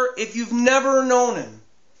 Or if you've never known Him.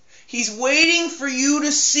 He's waiting for you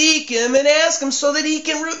to seek Him and ask Him so that He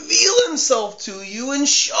can reveal Himself to you and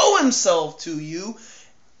show Himself to you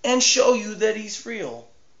and show you that He's real.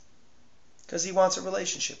 Because He wants a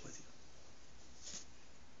relationship with you.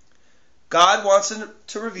 God wants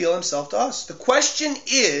to reveal Himself to us. The question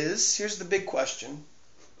is, here's the big question.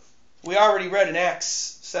 We already read in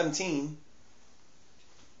Acts 17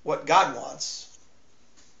 what God wants.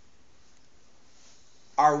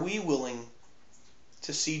 Are we willing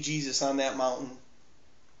to see Jesus on that mountain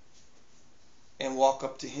and walk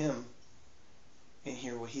up to Him and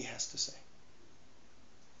hear what He has to say?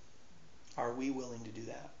 Are we willing to do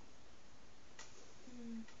that?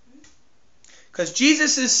 Because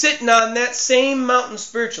Jesus is sitting on that same mountain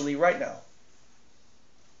spiritually right now.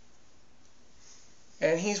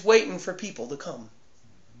 And He's waiting for people to come.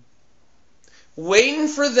 Waiting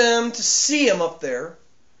for them to see Him up there.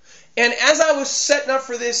 And as I was setting up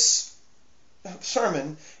for this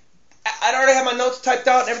sermon, I'd already had my notes typed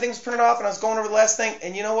out and everything was printed off, and I was going over the last thing.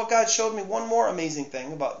 And you know what? God showed me one more amazing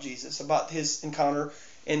thing about Jesus, about His encounter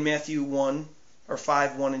in Matthew 1, or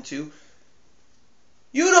 5, 1 and 2.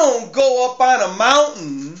 You don't go up on a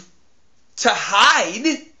mountain to hide.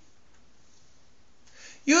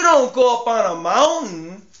 You don't go up on a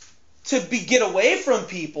mountain to get away from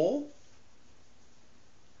people.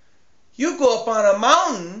 You go up on a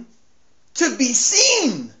mountain to be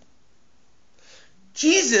seen.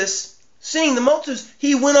 Jesus, seeing the multitudes,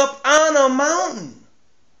 He went up on a mountain.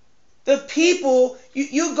 The people,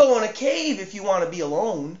 you go in a cave if you want to be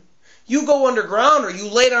alone. You go underground, or you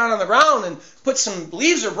lay down on the ground and put some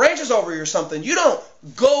leaves or branches over you or something. You don't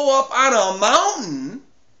go up on a mountain.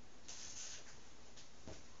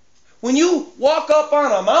 When you walk up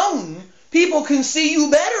on a mountain, people can see you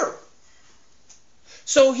better.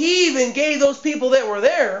 So He even gave those people that were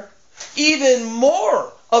there even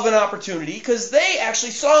more of an opportunity, because they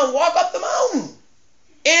actually saw Him walk up the mountain.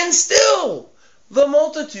 And still, the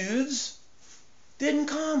multitudes didn't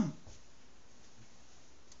come.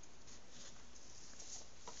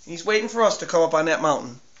 He's waiting for us to come up on that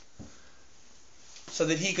mountain so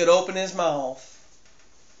that He could open His mouth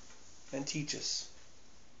and teach us.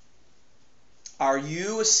 Are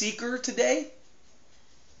you a seeker today?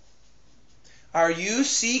 Are you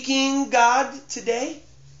seeking God today?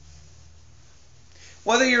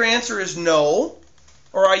 Whether your answer is no,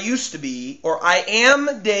 or I used to be, or I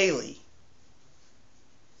am daily,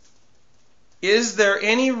 Is there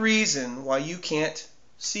any reason why you can't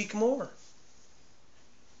seek more?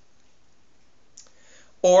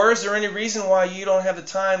 Or is there any reason why you don't have the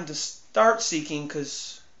time to start seeking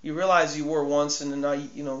because you realize you were once and then now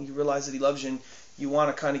you realize that He loves you and you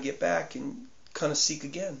want to kind of get back and kind of seek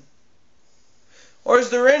again? Or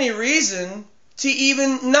is there any reason to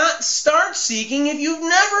even not start seeking if you've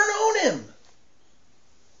never known Him?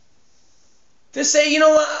 To say,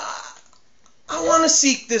 I want to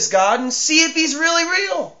seek this God and see if He's really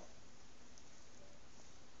real.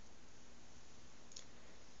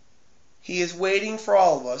 He is waiting for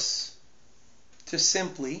all of us to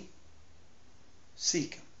simply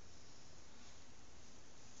seek Him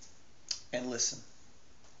and listen.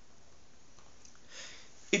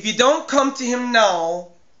 If you don't come to Him now,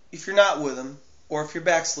 if you're not with Him, or if you're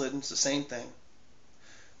backslidden, it's the same thing.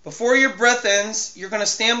 Before your breath ends, you're going to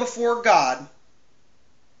stand before God,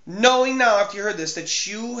 knowing now, after you heard this, that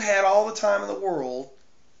you had all the time in the world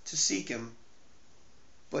to seek Him,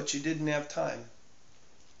 but you didn't have time.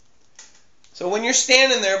 So when you're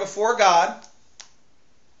standing there before God,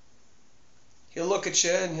 He'll look at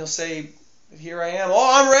you and He'll say, here I am.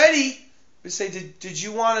 Oh, I'm ready. You say, did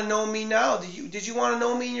you want to know me now? Did you want to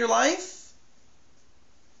know me in your life?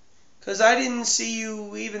 Because I didn't see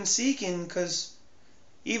you even seeking, because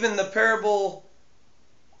even the parable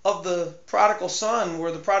of the prodigal son,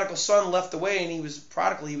 where the prodigal son left away and he was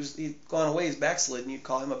prodigal, he'd gone away, he's backslidden, you'd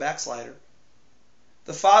call him a backslider.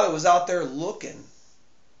 The father was out there looking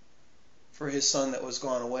for his son that was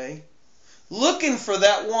gone away. Looking for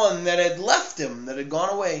that one that had left him, that had gone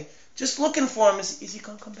away. Just looking for him. Is he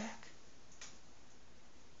going to come back?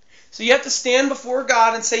 So you have to stand before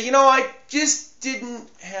God and say, I just didn't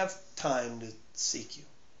have time to seek you.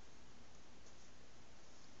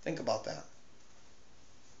 Think about that.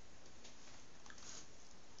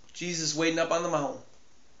 Jesus waiting up on the mountain.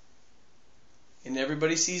 And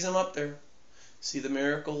everybody sees Him up there. See the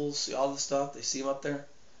miracles, see all the stuff. They see Him up there.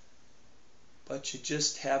 But you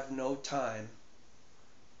just have no time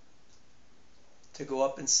to go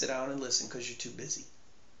up and sit down and listen because you're too busy.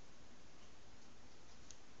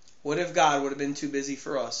 What if God would have been too busy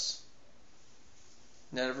for us?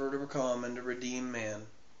 Never to come and to redeem man.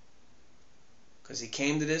 Because He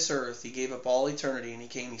came to this earth, He gave up all eternity, and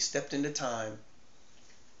He stepped into time.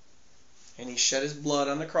 And He shed His blood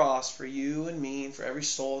on the cross for you and me and for every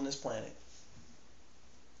soul on this planet.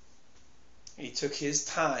 And He took His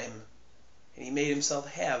time and He made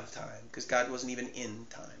Himself have time, because God wasn't even in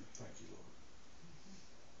time. Thank you, Lord.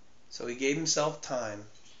 So He gave Himself time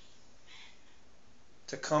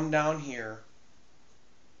to come down here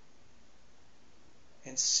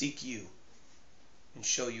and seek you and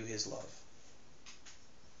show you His love.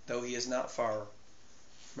 Though He is not far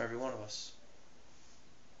from every one of us.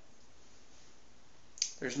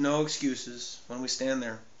 There's no excuses when we stand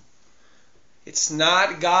there. It's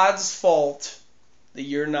not God's fault that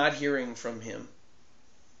you're not hearing from Him.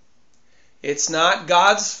 It's not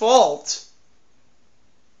God's fault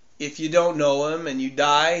if you don't know Him and you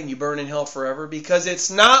die and you burn in hell forever, because it's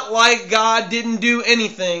not like God didn't do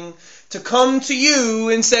anything to come to you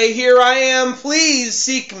and say, here I am, please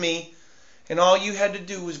seek me. And all you had to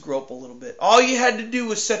do was grope a little bit. All you had to do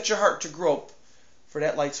was set your heart to grope for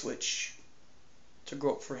that light switch, to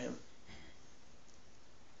grope for Him.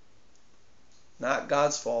 Not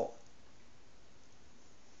God's fault.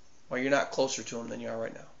 Well, you're not closer to Him than you are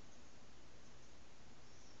right now.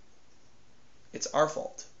 It's our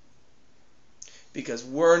fault. Because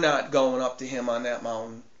we're not going up to Him on that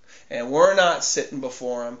mountain. And we're not sitting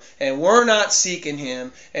before Him. And we're not seeking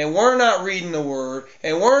Him. And we're not reading the Word.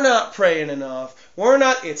 And we're not praying enough.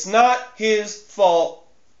 It's not His fault.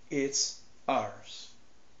 It's ours.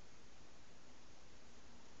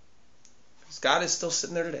 Because God is still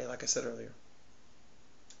sitting there today, like I said earlier.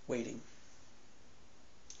 Waiting.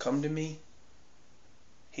 Come to me.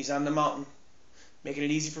 He's on the mountain, making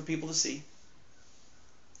it easy for people to see.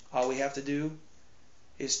 All we have to do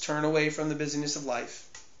is turn away from the busyness of life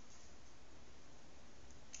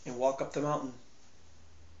and walk up the mountain.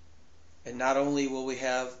 And not only will we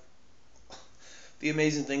have the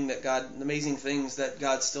amazing things that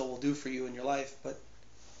God still will do for you in your life, but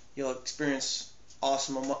you'll experience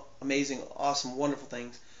amazing, awesome, wonderful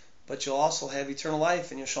things. But you'll also have eternal life,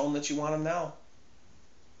 and you'll show Him that you want Him now.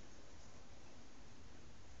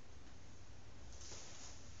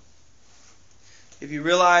 If you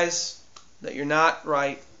realize that you're not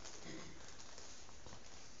right,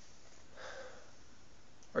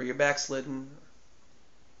 or you're backslidden,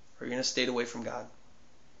 or you're in a state away from God,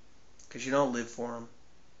 because you don't live for Him,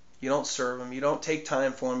 you don't serve Him, you don't take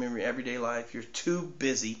time for Him in your everyday life, you're too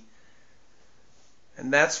busy,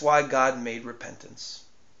 And that's why God made repentance.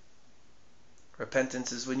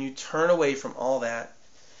 Repentance is when you turn away from all that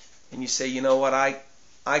and you say, you know what, I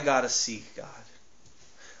got to seek God.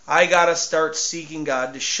 I got to start seeking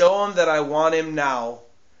God to show Him that I want Him now.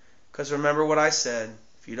 Because remember what I said,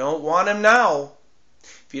 if you don't want Him now,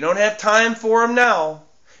 if you don't have time for Him now,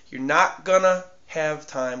 you're not going to have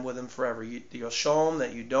time with Him forever. You'll show Him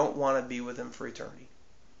that you don't want to be with Him for eternity.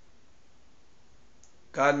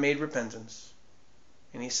 God made repentance.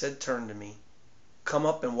 And He said, turn to me. Come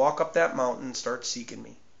up and walk up that mountain and start seeking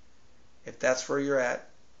me. If that's where you're at,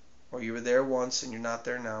 or you were there once and you're not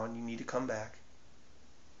there now and you need to come back,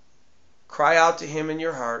 cry out to Him in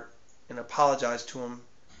your heart and apologize to Him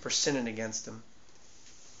for sinning against Him.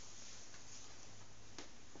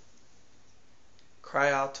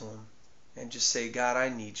 Cry out to Him and just say, God, I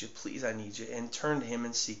need you. Please, I need you. And turn to Him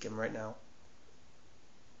and seek Him right now.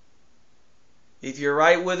 If you're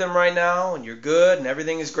right with Him right now and you're good and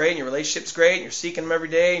everything is great and your relationship's great and you're seeking Him every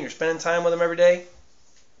day and you're spending time with Him every day,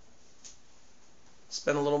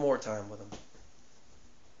 spend a little more time with Him.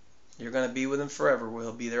 You're going to be with Him forever, where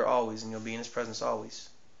He'll be there always and you'll be in His presence always.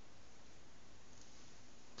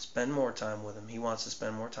 Spend more time with Him. He wants to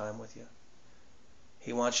spend more time with you.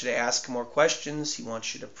 He wants you to ask more questions. He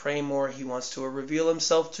wants you to pray more. He wants to reveal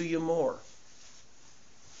Himself to you more.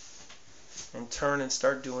 And turn and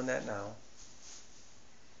start doing that now.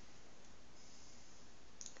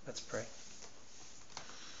 Let's pray.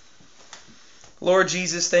 Lord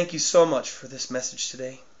Jesus, thank you so much for this message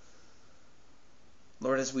today.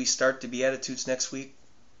 Lord, as we start the Beatitudes next week,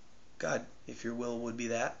 God, if your will would be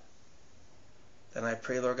that, then I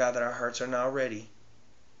pray, Lord God, that our hearts are now ready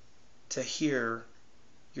to hear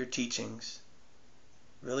your teachings,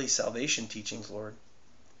 really salvation teachings, Lord.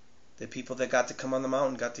 The people that got to come on the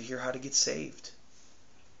mountain got to hear how to get saved.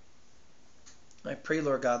 I pray,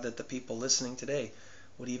 Lord God, that the people listening today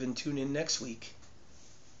would even tune in next week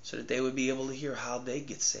so that they would be able to hear how they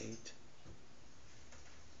get saved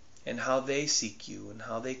and how they seek you and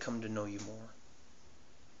how they come to know you more.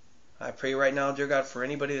 I pray right now, dear God, for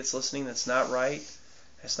anybody that's listening that's not right,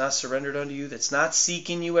 that's not surrendered unto you, that's not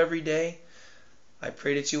seeking you every day, I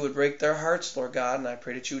pray that you would break their hearts, Lord God, and I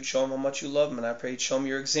pray that you would show them how much you love them, and I pray you'd show them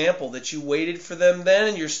your example, that you waited for them then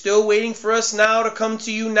and you're still waiting for us now to come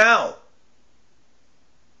to you now,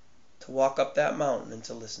 to walk up that mountain and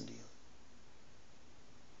to listen to you.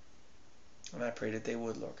 And I pray that they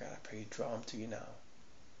would, Lord God. I pray you draw them to you now.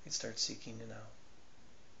 They'd start seeking you now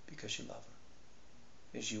because you love them,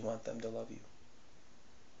 because you want them to love you.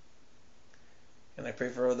 And I pray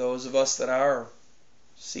for those of us that are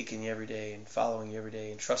seeking you every day and following you every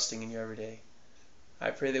day and trusting in you every day.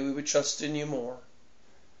 I pray that we would trust in you more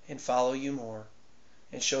and follow you more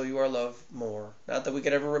and show you our love more. Not that we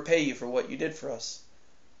could ever repay you for what you did for us,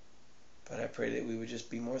 but I pray that we would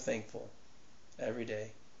just be more thankful every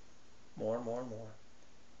day, more and more and more.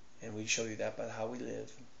 And we'd show you that by how we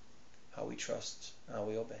live, how we trust, how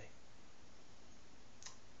we obey.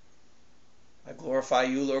 I glorify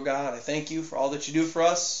you, Lord God. I thank you for all that you do for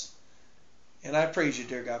us. And I praise you,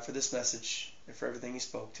 dear God, for this message and for everything you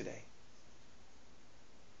spoke today.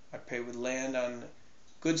 I pray it would land on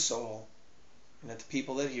good soil and that the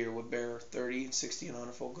people that hear would bear 30 and 60 and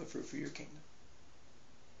 100-fold good fruit for your kingdom.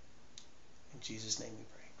 In Jesus' name we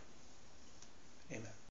pray. Amen.